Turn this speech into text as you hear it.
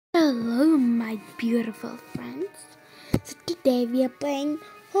Hello, my beautiful friends. So today we are playing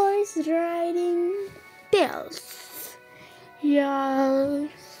horse riding tales. Yeah.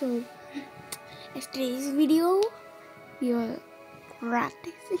 So yesterday's video we are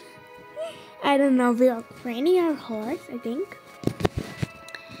practicing. I don't know. We are training our horse, I think.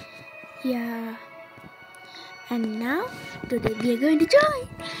 Yeah. And now today we are going to join.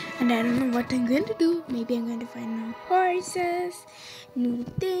 And I don't know what I'm going to do. Maybe I'm going to find new horses, new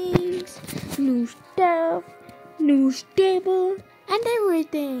things, new stuff, new stable, and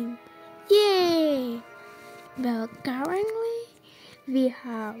everything. Yay! Well, currently we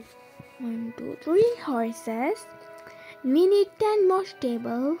have 1, 2, 3 horses. We need 10 more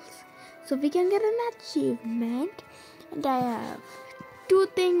stables so we can get an achievement. And I have 2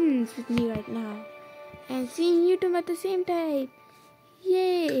 things with me right now. And seeing YouTube at the same time.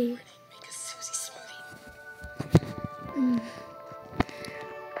 Yay!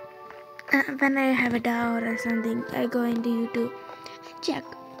 When I have a doubt or something, I go into YouTube and check.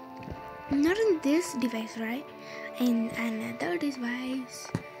 Not in this device, right? In another device.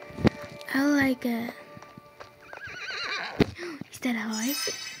 I like a. Is that a horse?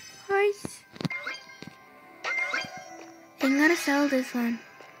 Horse? I'm gonna sell this one.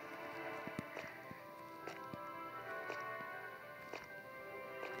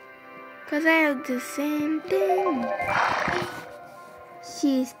 Cause I have the same thing.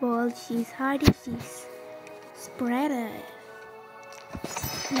 She's bold, she's hardy, she's spreader.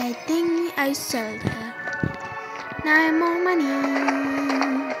 And I think I sold her. Now I have more money.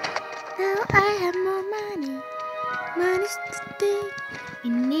 Now I have more money. Money's the thing we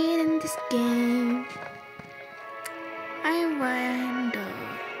need in this game. I wonder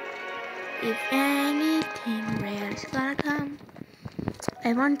if anything rare is gonna come.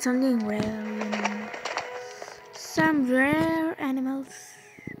 I want something rare, some rare animals.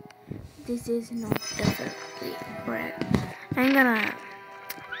 This is not definitely rare. I'm gonna,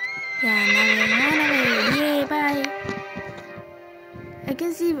 now we run away. Yay, bye. I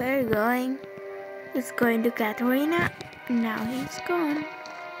can see where we're going. It's going to Katarina. Now he's gone.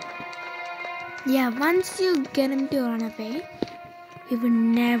 Yeah, once you get him to run away, he will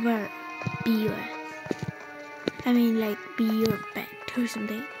never be yours. I mean, like, be your pet or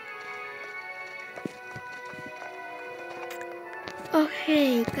something.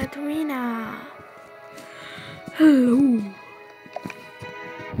 Okay, Katarina. Hello.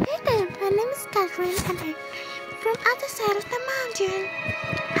 Hey there, my name is Catherine and I'm from other side of the mountain.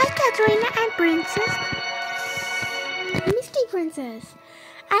 Hi Katrina, I'm Princess. Misty Princess.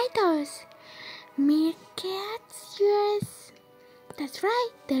 I thought meerkats, yours. That's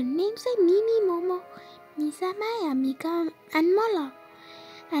right, their names are Mimi, Momo, Misa, Maya, Mika, and Molo.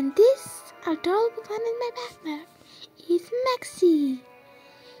 And this adorable one in my backpack is Maxie.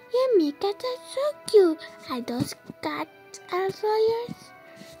 Your meerkats are so cute. Are those cats also yours?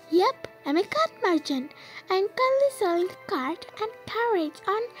 Yep, I'm a cat merchant. I'm currently selling a cart and carriage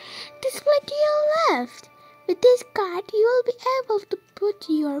on display to your left. With this cart, you will be able to put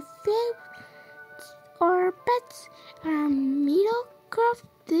your favorites or pets around meadow craft.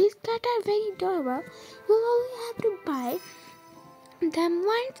 These cats are very adorable. You only have to buy them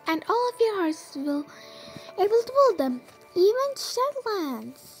once and all of your horses will be able to pull them, even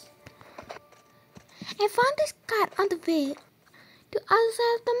Shetlands. I found this cart on the way to other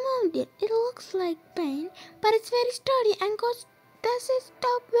side of the mountain. It looks like pain, but it's very sturdy and does its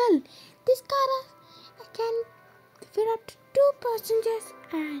job well. This car can fit up to 2 passengers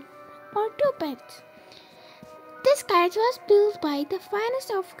or 2 pets. This carriage was built by the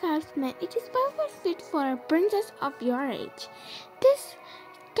finest of craftsmen. It is perfect fit for a princess of your age. This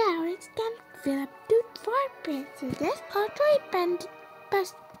carriage can fit up to 4 passengers or 3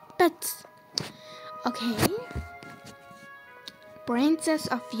 pets. Okay. Princess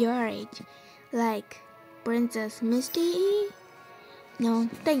of your age, like Princess Misty? No,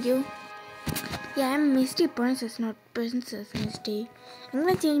 thank you. Yeah, I'm Misty Princess, not Princess Misty. I'm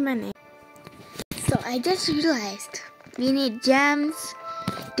gonna change my name. So I just realized we need gems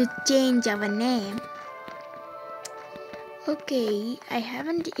to change our name. Okay, I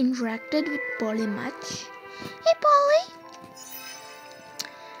haven't interacted with Polly much. Hey Polly!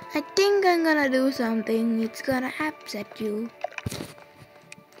 I think I'm gonna do something. It's gonna upset you.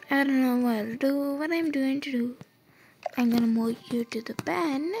 I don't know what I'm doing to do. I'm gonna move you to the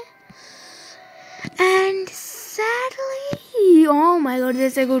pen. And sadly, oh my god,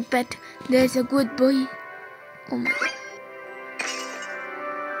 there's a good pet. There's a good boy. Oh my god.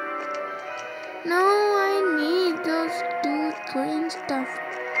 No, I need those 2 green stuff.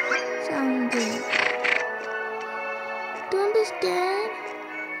 Something. Don't be scared.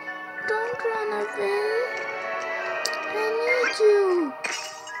 run away. I need you.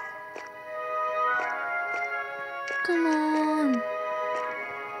 Come on.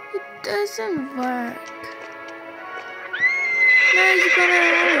 It doesn't work. Now he's gonna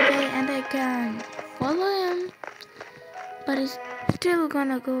run away and I can follow him. But he's still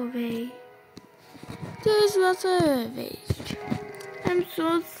gonna go away. This was a waste. I'm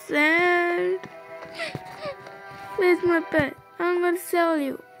so sad. Where's my pet? I'm gonna sell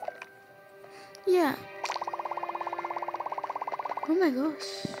you. Yeah. Oh my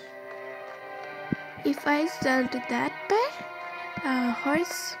gosh. If I sell to that pet,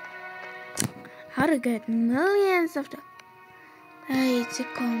 horse, I'll get millions of them. It's a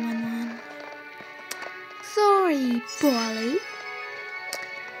common one. Sorry, Polly.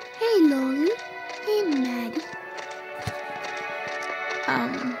 Hey, Lolly. Hey, Maddie.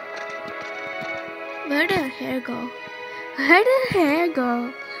 Where did her hair go? Where did her hair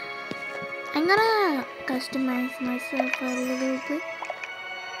go? I'm gonna customize myself a little bit.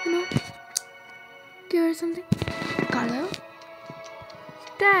 You know, give her something. Color.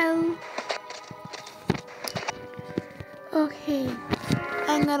 Style. Okay.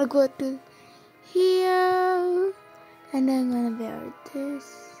 I'm gonna go to here. And I'm gonna wear this.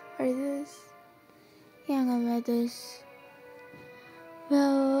 Or this. Yeah, I'm gonna wear this.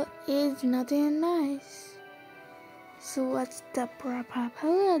 Well, it's nothing nice. So what's the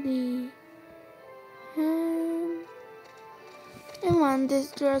probability? I want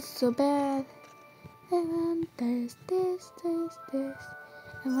this dress so bad. I want this. I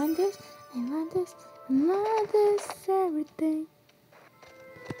want this, everything.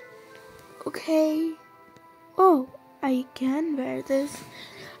 Okay. Oh, I can wear this.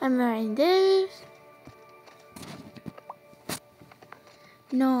 I'm wearing this.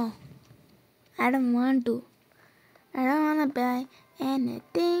 No, I don't want to. I don't want to buy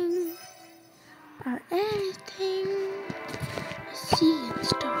anything or anything. See in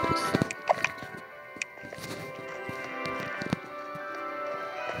stars.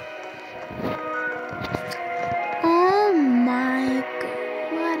 Oh my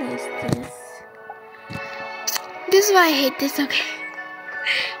god, what is this? This is why I hate this, okay?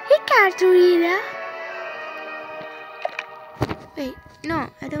 Hey, Katerina. Wait, no,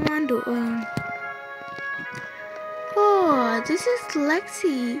 I don't want to. Oh, this is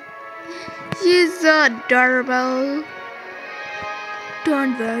Lexi. She's so adorable.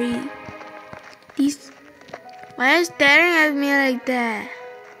 Don't worry. Why are you staring at me like that?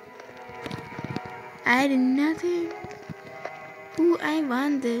 I did nothing. Ooh, I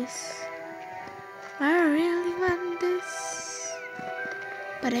want this. I really want this.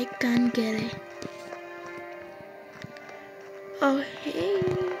 But I can't get it. Oh, hey.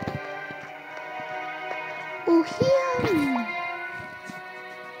 Oh, here.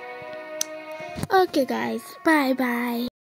 Okay, guys. Bye-bye.